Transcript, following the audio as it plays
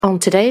On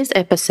today's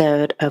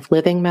episode of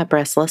Living My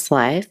Breastless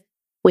Life,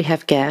 we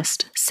have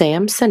guest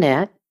Sam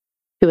Synett,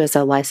 who is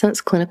a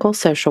licensed clinical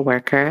social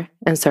worker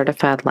and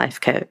certified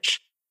life coach.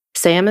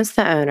 Sam is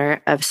the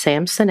owner of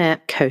Sam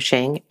Synett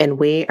Coaching, and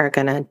we are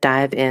going to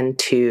dive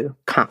into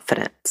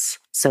confidence.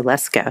 So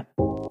let's go.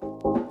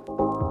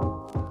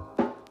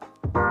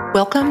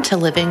 Welcome to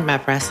Living My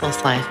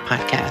Breastless Life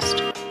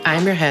podcast.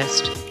 I'm your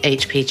host,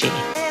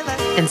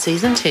 HPG. In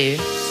Season 2,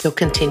 you'll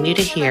continue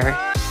to hear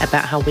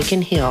about how we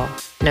can heal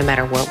no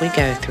matter what we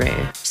go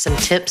through, some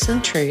tips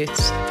and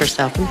truths for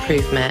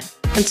self-improvement,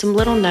 and some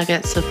little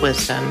nuggets of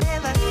wisdom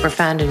for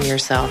finding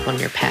yourself on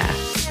your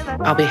path.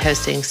 I'll be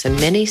hosting some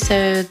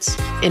mini-sodes,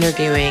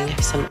 interviewing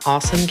some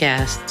awesome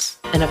guests,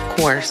 and of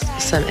course,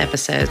 some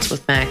episodes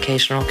with my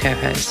occasional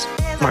co-host,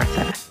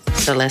 Martha.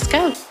 So let's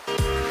go.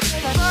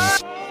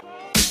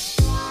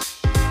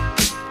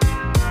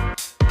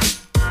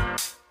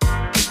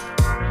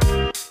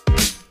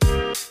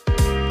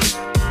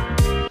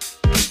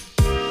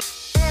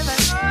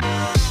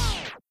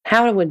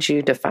 How would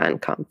you define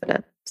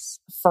confidence?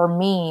 For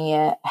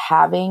me,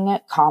 having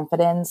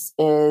confidence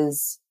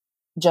is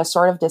just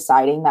sort of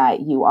deciding that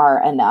you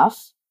are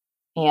enough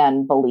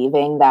and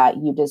believing that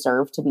you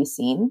deserve to be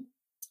seen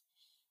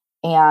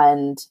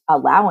and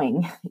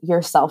allowing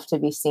yourself to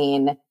be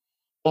seen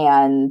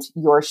and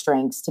your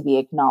strengths to be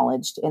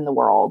acknowledged in the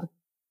world.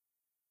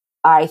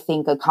 I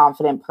think a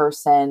confident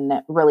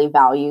person really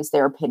values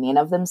their opinion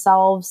of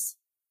themselves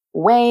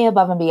way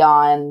above and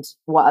beyond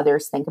what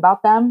others think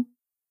about them.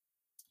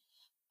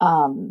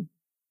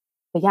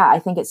 But yeah, I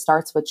think it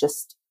starts with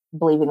just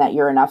believing that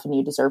you're enough and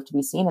you deserve to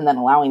be seen and then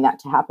allowing that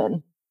to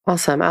happen.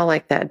 Awesome. I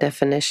like that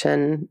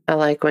definition. I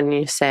like when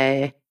you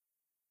say,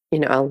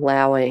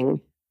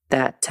 allowing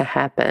that to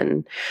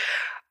happen.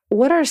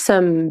 What are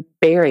some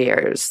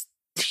barriers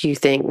do you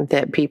think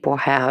that people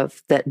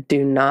have that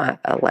do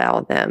not allow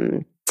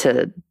them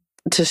to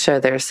show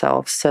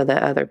themselves so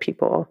that other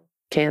people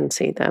can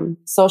see them?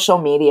 Social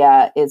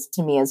media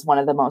to me one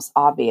of the most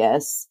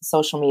obvious.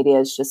 Social media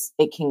is just,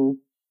 it can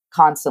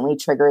constantly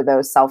trigger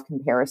those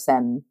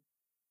self-comparison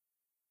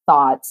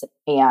thoughts.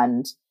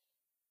 And,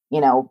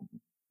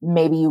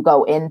 maybe you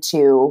go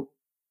into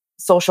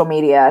social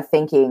media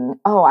thinking,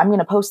 oh, I'm going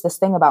to post this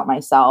thing about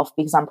myself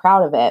because I'm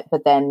proud of it.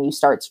 But then you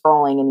start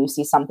scrolling and you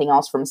see something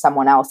else from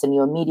someone else and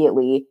you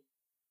immediately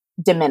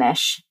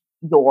diminish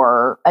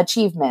your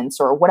achievements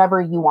or whatever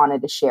you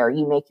wanted to share.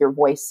 You make your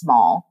voice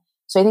small.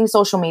 So I think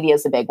social media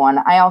is a big one.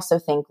 I also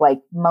think,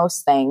 like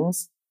most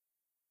things,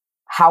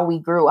 how we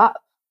grew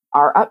up,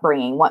 our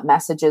upbringing, what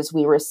messages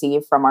we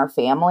receive from our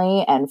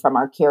family and from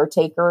our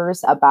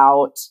caretakers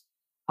about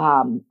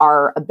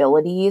our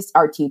abilities,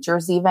 our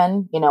teachers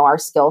even, our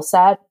skill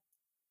set.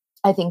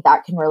 I think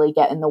that can really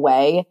get in the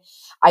way.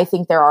 I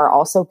think there are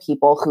also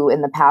people who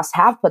in the past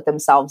have put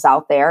themselves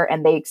out there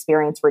and they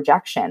experienced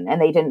rejection and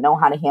they didn't know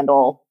how to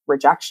handle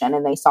rejection.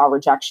 And they saw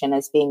rejection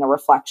as being a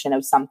reflection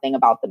of something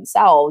about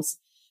themselves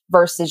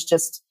versus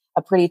just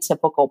a pretty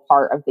typical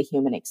part of the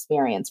human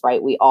experience,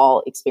 right? We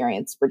all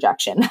experience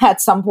rejection at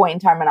some point in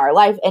time in our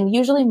life and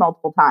usually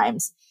multiple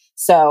times.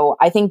 So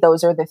I think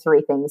those are the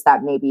three things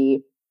that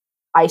maybe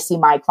I see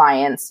my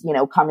clients,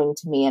 coming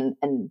to me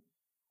and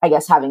I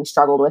guess having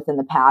struggled with in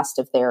the past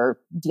if they're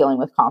dealing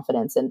with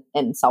confidence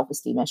and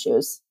self-esteem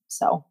issues.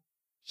 So,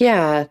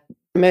 yeah,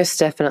 most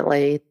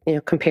definitely,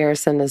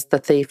 comparison is the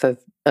thief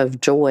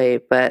of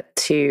joy, but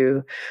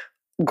to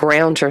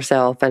ground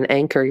yourself and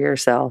anchor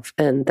yourself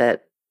and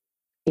that,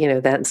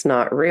 that's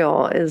not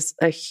real is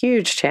a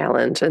huge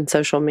challenge. And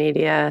social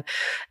media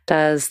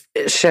does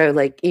show, how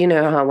on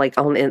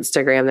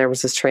Instagram, there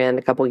was this trend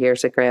a couple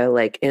years ago,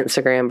 like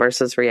Instagram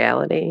versus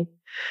reality. I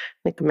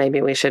think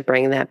maybe we should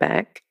bring that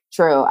back.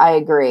 True. I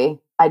agree.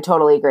 I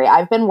totally agree.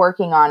 I've been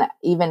working on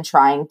even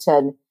trying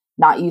to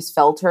not use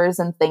filters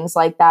and things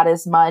like that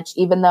as much,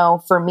 even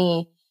though for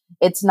me,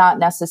 it's not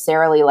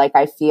necessarily like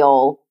I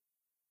feel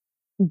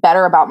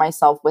better about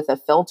myself with a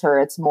filter.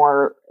 It's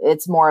more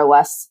or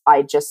less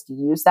I just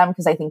use them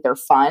because I think they're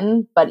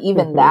fun. But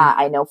even that,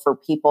 I know for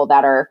people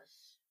that are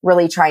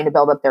really trying to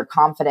build up their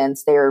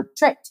confidence, they're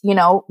tricked,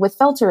 with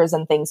filters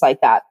and things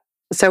like that.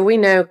 So we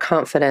know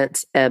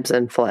confidence ebbs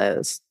and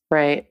flows,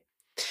 right?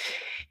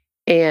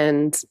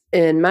 And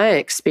in my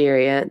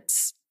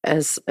experience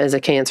as a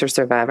cancer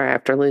survivor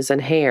after losing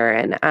hair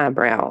and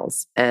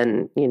eyebrows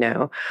and,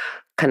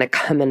 kind of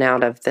coming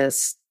out of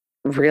this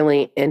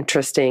really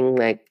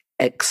interesting,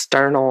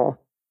 external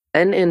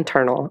and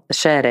internal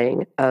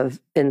shedding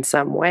of in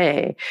some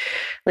way,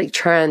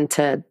 trying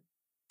to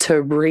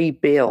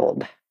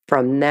rebuild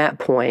from that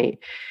point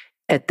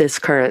at this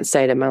current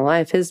state of my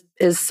life is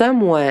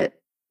somewhat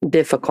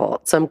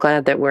difficult. So I'm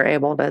glad that we're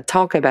able to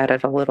talk about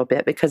it a little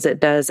bit because it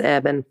does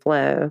ebb and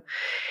flow.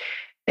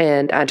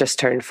 And I just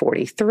turned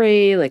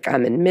 43,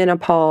 I'm in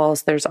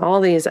menopause. There's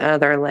all these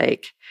other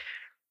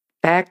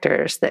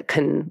factors that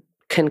can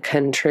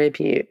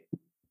contribute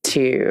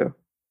to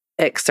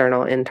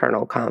external,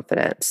 internal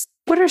confidence.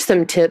 What are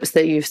some tips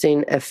that you've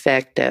seen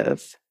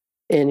effective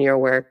in your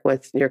work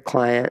with your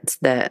clients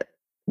that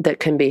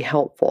can be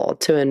helpful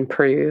to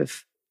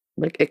improve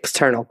like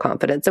external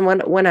confidence. And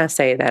when I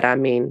say that, I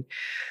mean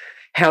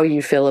how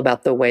you feel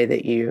about the way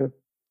that you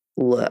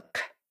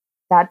look.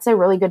 That's a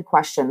really good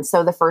question.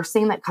 So the first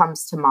thing that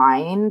comes to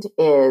mind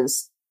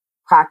is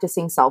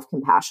practicing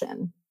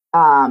self-compassion.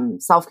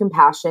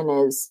 Self-compassion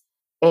is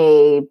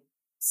a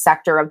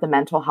sector of the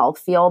mental health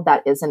field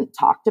that isn't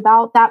talked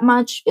about that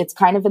much. It's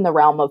kind of in the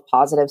realm of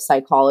positive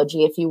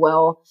psychology, if you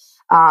will.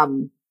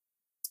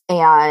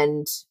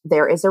 And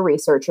there is a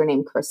researcher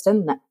named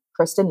Kristen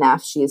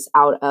Neff. She's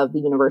out of the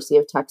University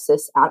of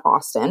Texas at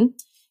Austin,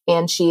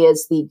 and she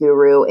is the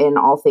guru in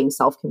all things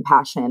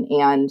self-compassion.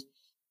 And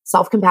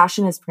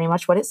self-compassion is pretty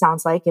much what it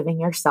sounds like, giving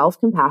yourself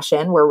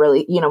compassion. We're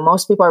really,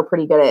 most people are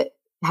pretty good at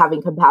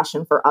having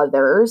compassion for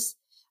others.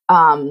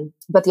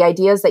 But the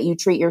idea is that you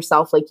treat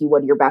yourself like you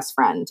would your best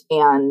friend.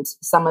 And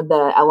some of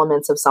the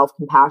elements of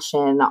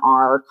self-compassion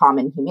are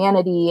common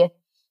humanity.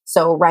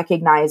 So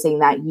recognizing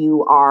that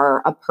you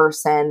are a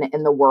person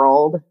in the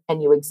world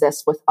and you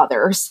exist with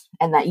others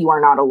and that you are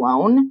not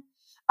alone.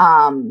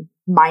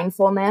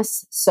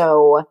 Mindfulness.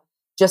 So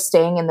just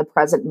staying in the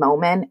present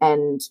moment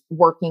and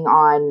working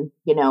on,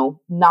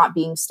 not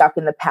being stuck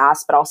in the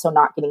past, but also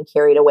not getting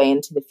carried away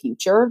into the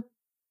future.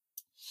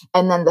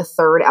 And then the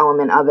third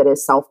element of it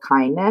is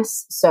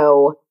self-kindness.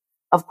 So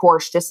of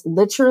course, just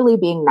literally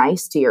being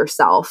nice to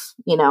yourself.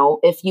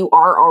 If you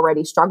are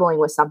already struggling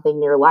with something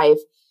in your life,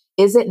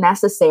 is it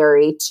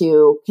necessary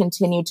to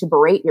continue to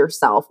berate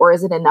yourself, or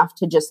is it enough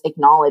to just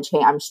acknowledge, hey,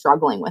 I'm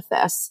struggling with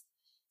this?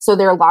 So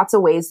there are lots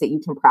of ways that you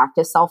can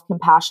practice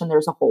self-compassion.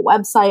 There's a whole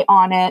website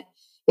on it.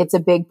 It's a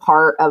big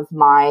part of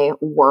my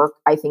work,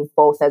 I think,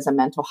 both as a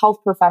mental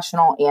health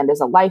professional and as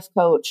a life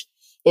coach,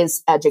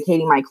 is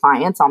educating my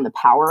clients on the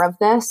power of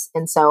this.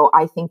 And so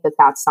I think that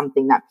that's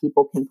something that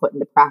people can put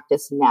into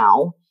practice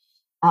now,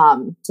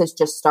 to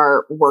just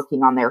start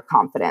working on their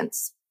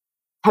confidence.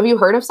 Have you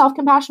heard of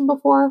self-compassion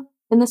before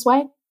in this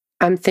way?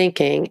 I'm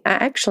thinking, I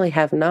actually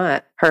have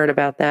not heard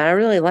about that. I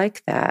really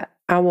like that.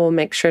 I will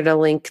make sure to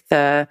link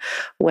the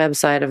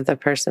website of the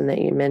person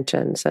that you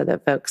mentioned so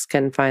that folks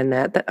can find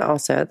that.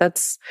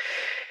 That's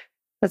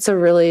a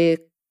really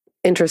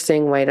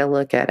interesting way to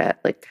look at it,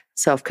 like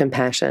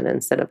self-compassion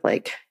instead of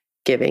like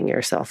giving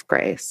yourself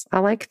grace. I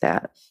like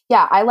that.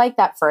 Yeah, I like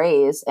that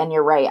phrase. And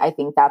you're right. I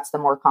think that's the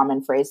more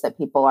common phrase that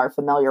people are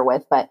familiar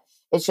with, but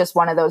it's just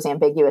one of those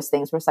ambiguous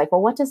things where it's like,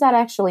 well, what does that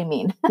actually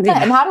mean?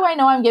 Yeah. And how do I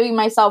know I'm giving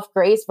myself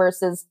grace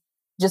versus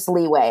just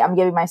leeway? I'm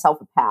giving myself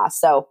a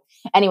pass. So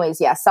anyways,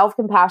 yeah,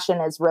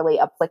 self-compassion is really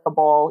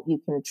applicable. You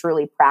can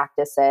truly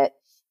practice it.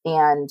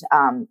 And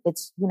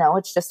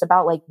it's just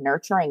about like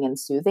nurturing and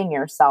soothing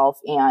yourself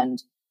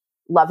and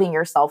loving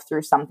yourself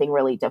through something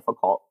really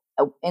difficult,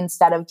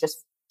 instead of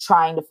just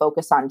trying to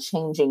focus on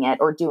changing it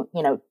or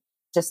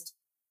just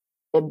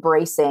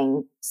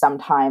embracing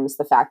sometimes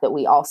the fact that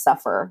we all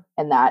suffer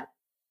and that,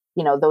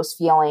 those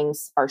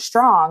feelings are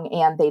strong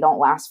and they don't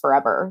last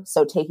forever.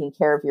 So taking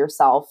care of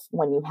yourself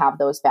when you have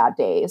those bad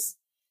days.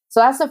 So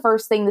that's the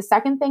first thing. The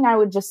second thing I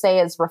would just say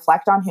is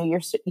reflect on who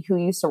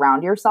you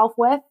surround yourself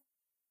with.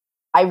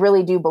 I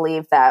really do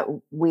believe that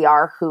we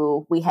are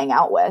who we hang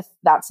out with.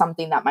 That's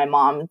something that my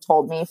mom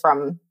told me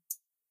from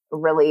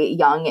really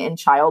young in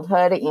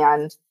childhood.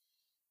 And,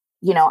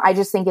 I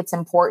just think it's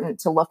important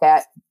to look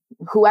at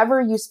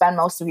whoever you spend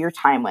most of your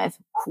time with.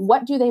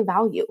 What do they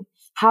value?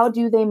 How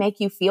do they make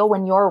you feel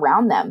when you're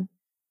around them?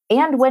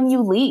 And when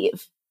you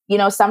leave?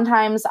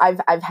 Sometimes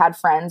I've had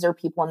friends or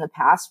people in the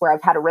past where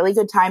I've had a really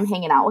good time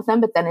hanging out with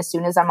them. But then as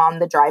soon as I'm on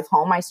the drive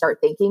home, I start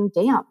thinking,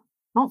 damn, I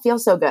don't feel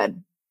so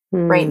good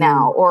right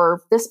now.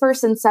 Or this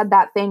person said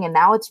that thing and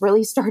now it's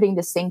really starting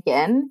to sink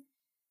in.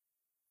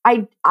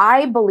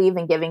 I believe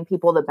in giving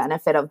people the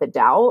benefit of the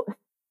doubt.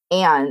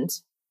 And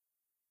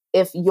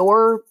if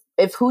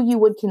who you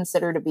would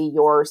consider to be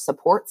your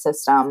support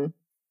system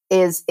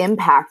is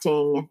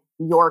impacting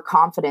your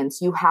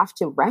confidence, you have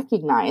to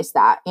recognize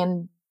that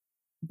and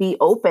be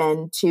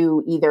open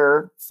to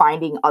either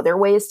finding other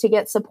ways to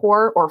get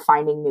support or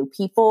finding new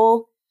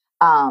people.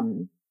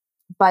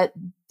 But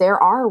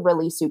there are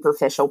really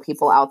superficial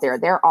people out there.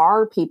 There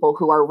are people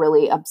who are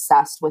really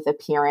obsessed with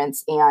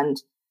appearance,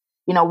 and,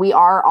 we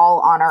are all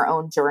on our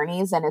own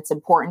journeys, and it's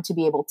important to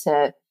be able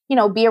to,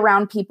 be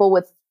around people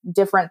with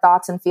different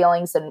thoughts and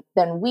feelings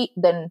than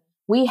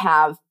we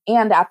have.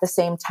 And at the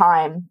same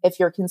time, if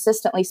you're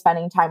consistently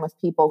spending time with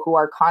people who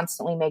are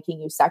constantly making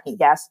you second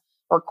guess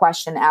or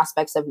question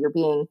aspects of your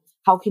being,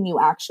 how can you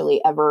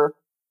actually ever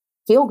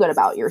feel good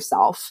about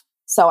yourself?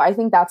 So I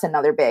think that's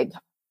another big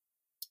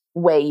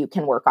way you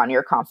can work on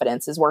your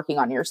confidence, is working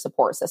on your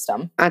support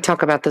system. I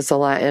talk about this a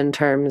lot in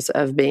terms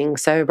of being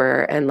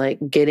sober and like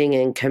getting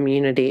in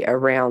community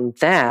around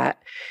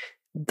that.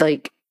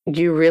 Like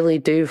you really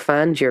do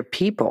find your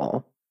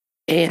people.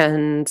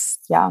 And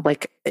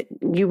like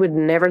you would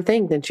never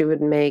think that you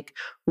would make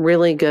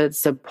really good,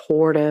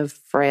 supportive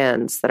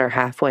friends that are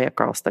halfway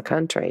across the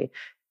country.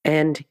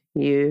 And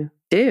you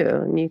do,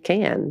 and you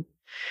can.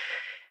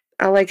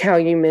 I like how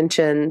you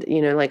mentioned,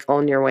 like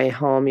on your way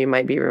home, you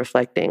might be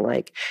reflecting,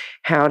 like,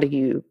 how do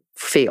you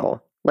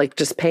feel? Like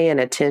just paying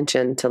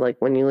attention to like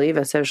when you leave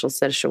a social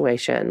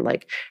situation,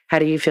 like how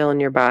do you feel in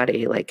your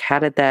body? Like how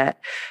did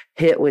that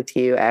hit with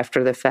you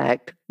after the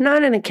fact?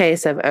 Not in a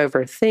case of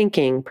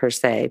overthinking per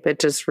se, but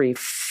just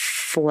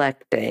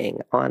reflecting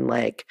on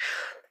like,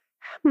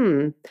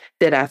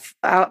 did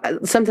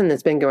something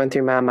that's been going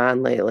through my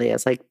mind lately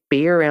is like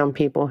be around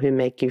people who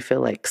make you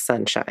feel like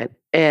sunshine.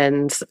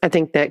 And I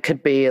think that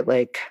could be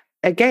like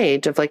a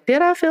gauge of like,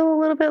 did I feel a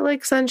little bit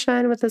like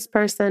sunshine with this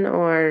person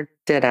or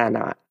did I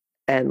not?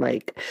 And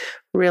like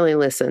really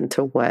listen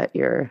to what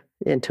your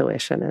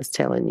intuition is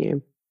telling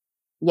you.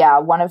 Yeah,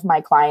 one of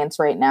my clients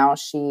right now,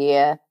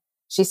 she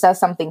says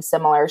something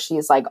similar.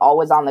 She's like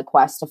always on the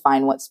quest to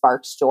find what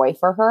sparks joy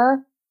for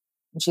her.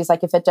 And she's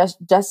like, if it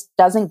just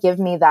doesn't give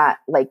me that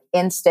like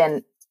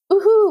instant,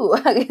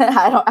 woohoo,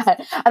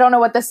 I don't know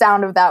what the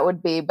sound of that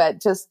would be, but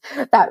just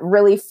that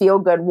really feel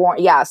good, warm,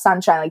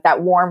 sunshine, like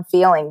that warm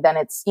feeling, then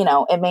it's,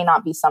 it may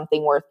not be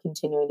something worth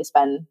continuing to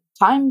spend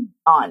time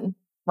on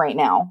right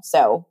now.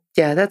 So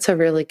yeah, that's a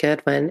really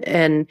good one.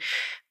 And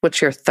what's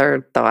your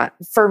third thought?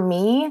 For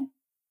me,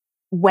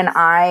 when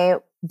I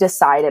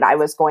decided I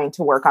was going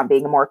to work on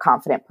being a more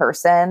confident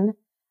person,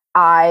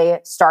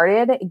 I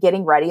started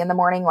getting ready in the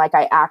morning like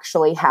I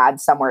actually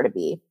had somewhere to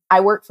be.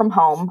 I work from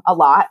home a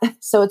lot,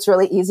 so it's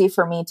really easy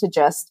for me to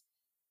just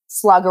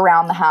slug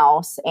around the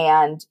house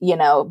and,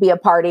 be a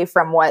party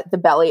from the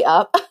belly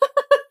up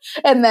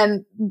and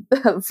then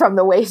from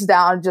the waist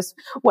down, just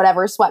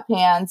whatever,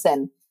 sweatpants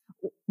and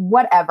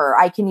whatever.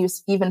 I can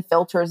use even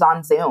filters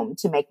on Zoom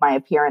to make my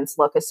appearance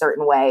look a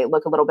certain way,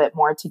 look a little bit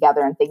more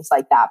together and things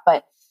like that.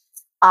 But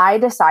I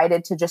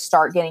decided to just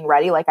start getting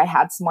ready like I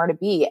had somewhere to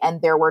be.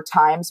 And there were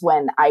times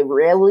when I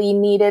really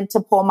needed to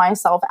pull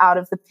myself out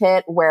of the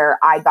pit where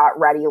I got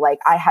ready like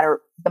I had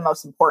the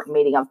most important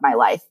meeting of my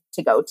life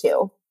to go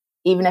to,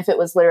 even if it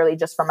was literally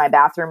just from my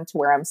bathroom to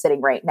where I'm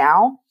sitting right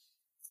now.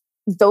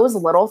 Those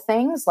little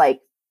things,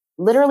 like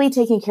literally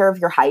taking care of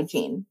your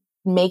hygiene,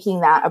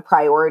 making that a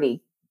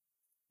priority,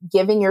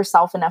 giving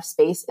yourself enough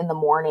space in the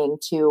morning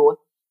to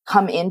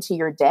come into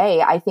your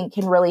day, I think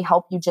can really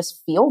help you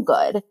just feel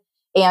good.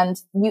 And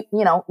you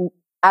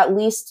at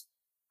least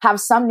have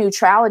some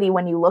neutrality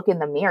when you look in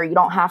the mirror. You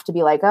don't have to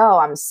be like, oh,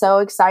 I'm so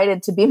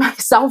excited to be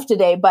myself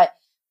today, but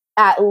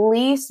at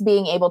least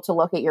being able to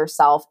look at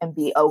yourself and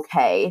be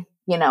okay,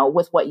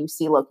 with what you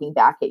see looking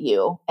back at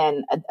you.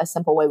 And a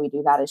simple way we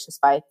do that is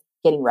just by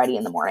getting ready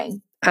in the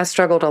morning. I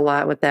struggled a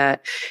lot with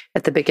that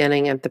at the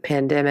beginning of the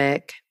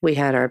pandemic. We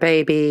had our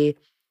baby,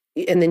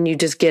 and then you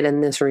just get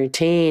in this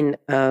routine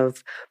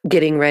of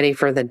getting ready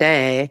for the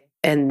day.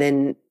 And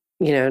then,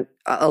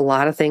 a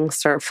lot of things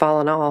start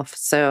falling off.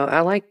 So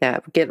I like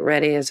that. Get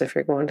ready as if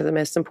you're going to the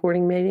most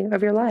important meeting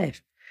of your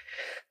life.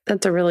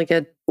 That's a really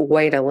good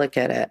way to look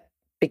at it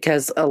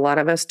because a lot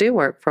of us do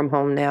work from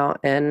home now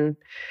and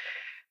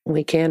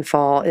we can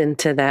fall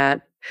into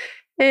that,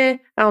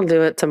 I'll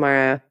do it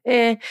tomorrow.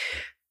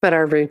 But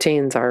our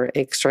routines are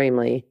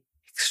extremely,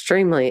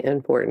 extremely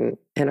important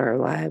in our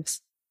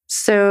lives.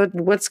 So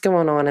what's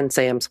going on in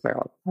Sam's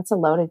world? That's a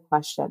loaded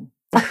question.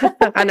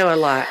 I know a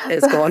lot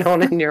is going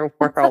on in your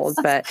world,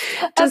 but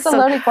that's a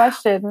loaded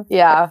question.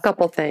 Yeah. A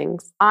couple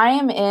things. I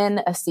am in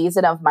a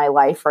season of my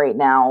life right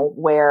now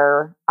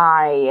where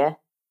I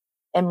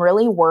am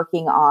really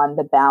working on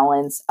the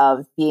balance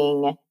of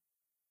being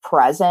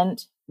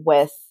present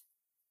with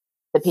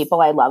the people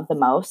I love the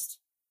most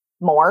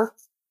more.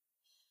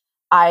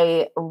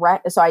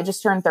 So I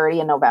just turned 30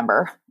 in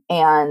November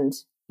and,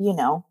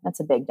 that's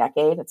a big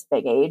decade. It's a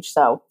big age.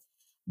 So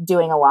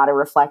doing a lot of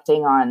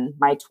reflecting on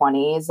my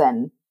 20s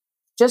and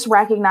just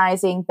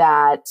recognizing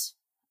that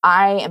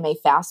I am a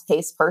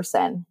fast-paced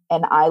person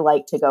and I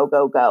like to go,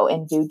 go, go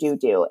and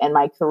do. And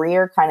my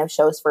career kind of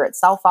shows for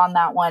itself on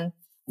that one.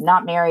 I'm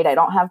not married. I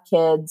don't have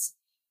kids.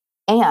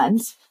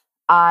 And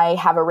I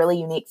have a really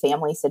unique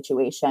family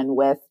situation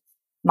with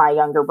my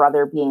younger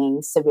brother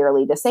being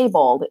severely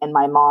disabled and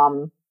my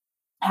mom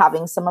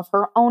having some of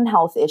her own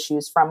health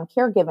issues from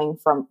caregiving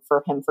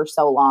for him for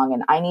so long.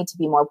 And I need to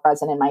be more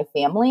present in my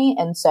family.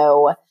 And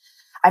so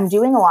I'm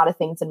doing a lot of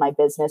things in my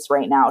business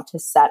right now to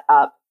set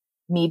up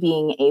me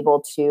being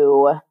able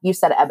to, you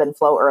said ebb and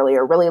flow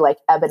earlier, really like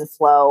ebb and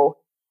flow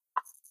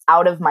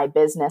out of my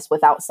business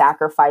without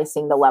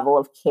sacrificing the level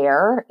of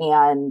care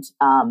and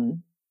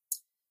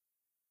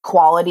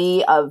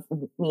quality of,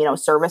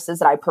 services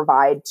that I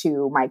provide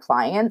to my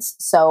clients.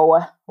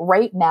 So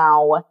right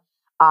now,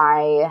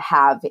 I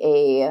have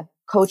a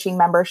coaching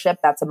membership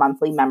that's a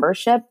monthly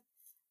membership.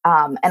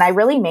 And I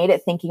really made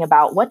it thinking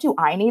about what do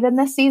I need in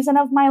this season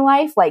of my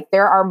life? Like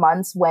there are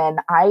months when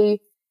I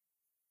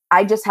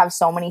just have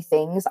so many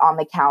things on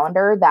the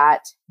calendar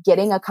that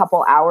getting a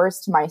couple hours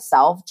to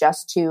myself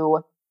just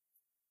to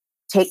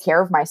take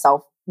care of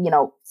myself,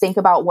 think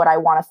about what I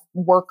want to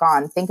work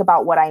on, think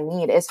about what I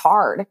need is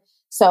hard.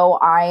 So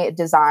I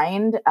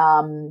designed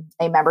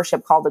a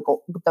membership called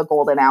the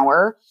Golden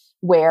Hour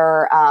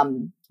where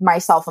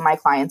myself and my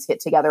clients get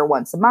together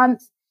once a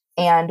month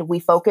and we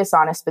focus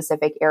on a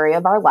specific area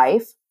of our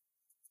life.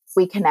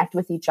 We connect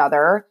with each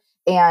other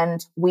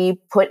and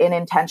we put in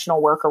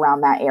intentional work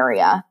around that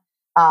area.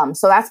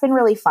 So that's been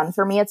really fun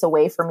for me. It's a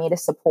way for me to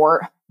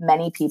support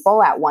many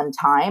people at one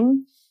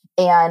time.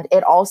 And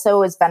it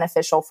also is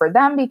beneficial for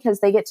them because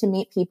they get to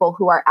meet people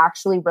who are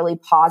actually really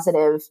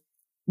positive,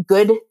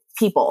 good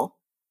people,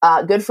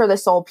 good for the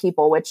soul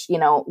people, which,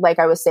 like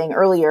I was saying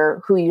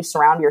earlier, who you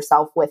surround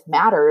yourself with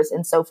matters.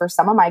 And so for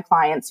some of my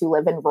clients who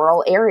live in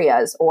rural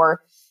areas,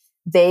 or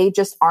they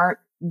just aren't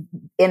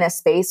in a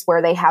space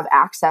where they have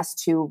access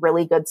to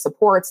really good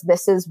supports,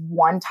 this is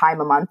one time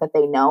a month that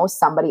they know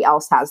somebody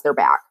else has their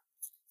back.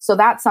 So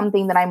that's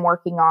something that I'm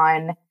working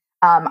on.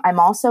 I'm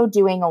also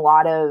doing a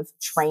lot of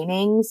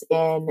trainings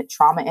in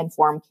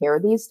trauma-informed care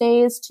these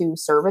days to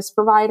service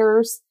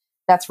providers.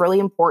 That's really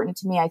important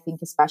to me. I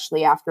think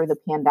especially after the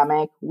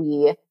pandemic,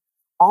 we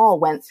all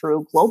went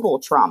through global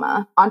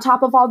trauma on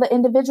top of all the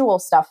individual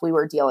stuff we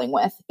were dealing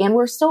with, and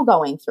we're still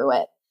going through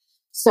it.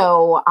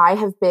 So I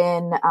have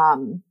been,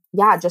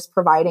 just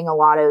providing a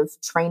lot of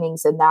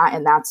trainings in that,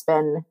 and that's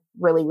been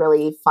really,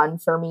 really fun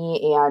for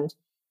me. And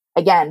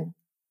again,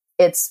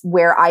 it's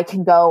where I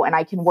can go and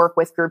I can work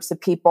with groups of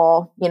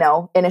people,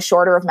 in a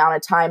shorter amount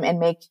of time and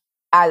make,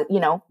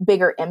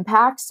 bigger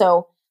impact.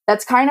 So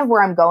that's kind of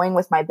where I'm going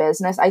with my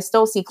business. I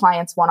still see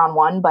clients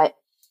one-on-one, but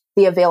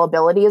the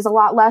availability is a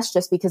lot less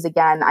just because,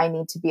 again, I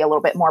need to be a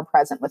little bit more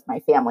present with my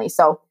family.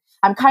 So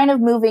I'm kind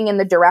of moving in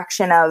the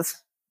direction of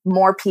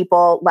more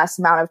people, less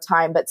amount of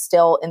time, but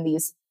still in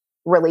these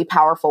really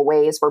powerful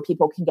ways where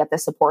people can get the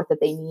support that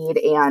they need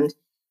and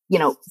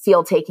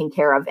feel taken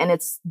care of. And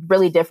it's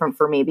really different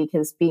for me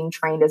because being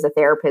trained as a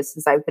therapist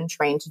is I've been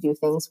trained to do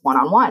things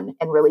one-on-one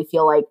and really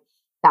feel like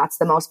that's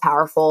the most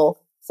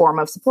powerful form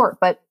of support.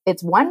 But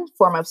it's one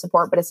form of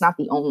support, but it's not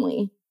the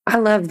only. I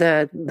love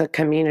the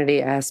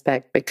community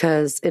aspect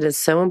because it is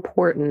so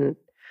important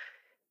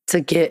to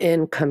get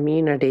in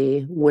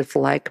community with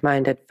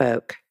like-minded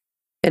folk.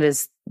 It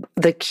is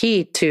the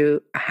key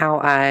to how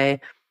I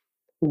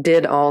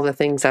did all the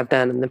things I've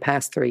done in the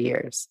past 3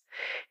 years.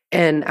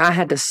 And I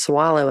had to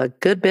swallow a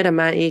good bit of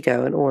my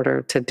ego in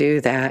order to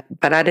do that.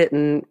 But I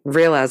didn't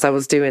realize I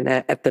was doing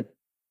that at the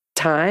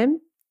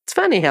time. It's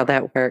funny how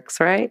that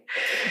works, right?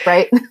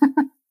 Right.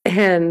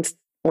 And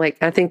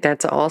I think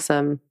that's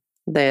awesome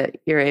that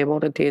you're able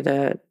to do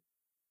the,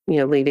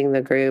 leading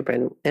the group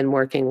and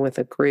working with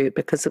a group,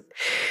 because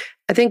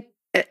I think,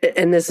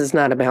 and this is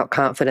not about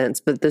confidence,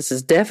 but this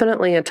is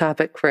definitely a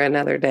topic for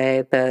another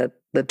day,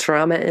 the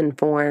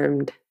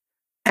trauma-informed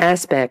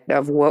aspect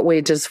of what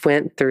we just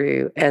went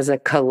through as a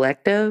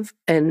collective.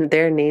 And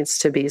there needs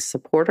to be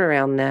support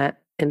around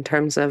that in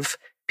terms of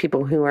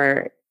people who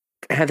are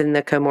having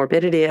the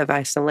comorbidity of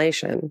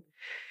isolation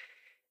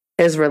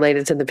as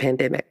related to the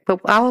pandemic. But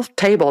I'll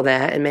table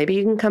that and maybe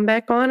you can come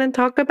back on and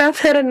talk about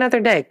that another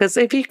day. Because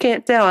if you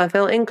can't tell, I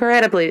feel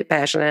incredibly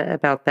passionate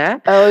about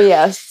that. Oh,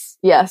 yes.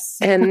 Yes.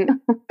 And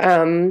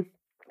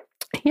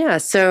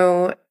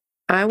so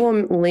I will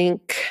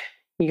link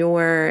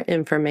your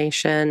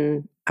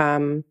information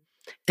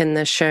in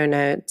the show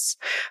notes.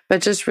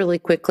 But just really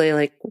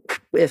quickly,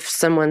 if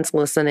someone's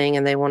listening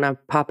and they want to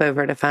pop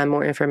over to find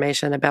more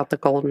information about the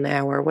golden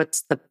hour,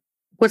 what's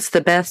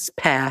the best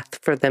path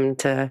for them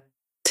to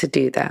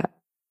do that?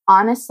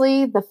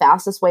 Honestly, the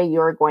fastest way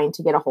you're going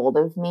to get a hold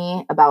of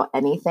me about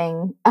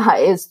anything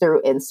is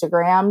through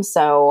Instagram.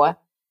 So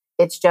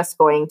it's just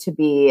going to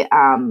be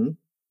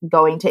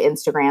going to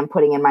Instagram,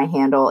 putting in my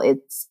handle.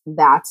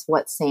 That's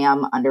what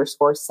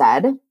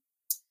Sam_said.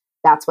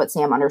 That's what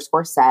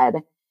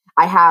Sam_said.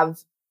 I have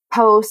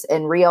posts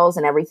and reels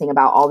and everything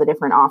about all the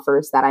different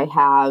offers that I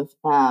have.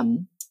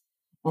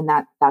 And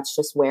that's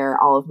just where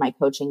all of my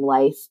coaching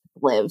life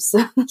lives.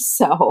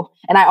 So,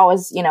 and I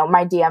always,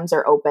 my DMs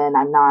are open.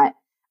 I'm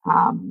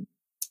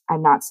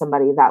not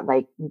somebody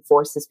that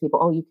forces people,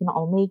 oh, you can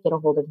only get a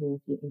hold of me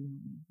if you email me.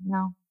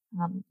 No,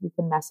 you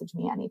can message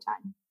me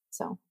anytime.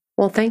 So,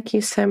 well, thank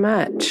you so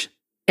much.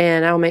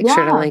 And I'll make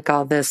sure to link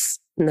all this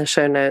in the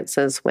show notes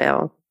as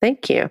well.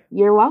 Thank you.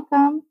 You're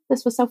welcome.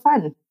 This was so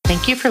fun.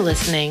 Thank you for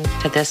listening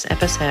to this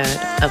episode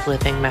of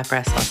Living My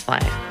Breathless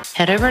Life.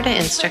 Head over to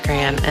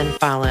Instagram and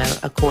follow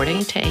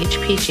According to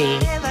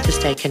HPG to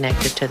stay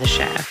connected to the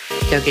show.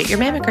 Go get your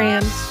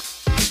mammograms.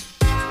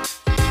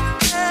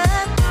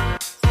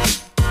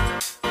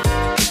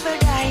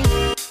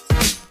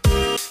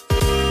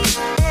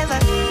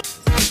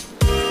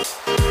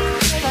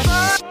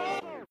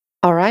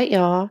 All right,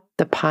 y'all.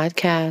 The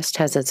podcast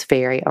has its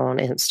very own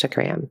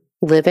Instagram,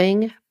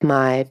 Living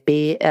My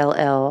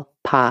BLL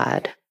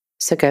Pod.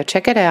 So go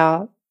check it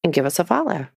out and give us a follow.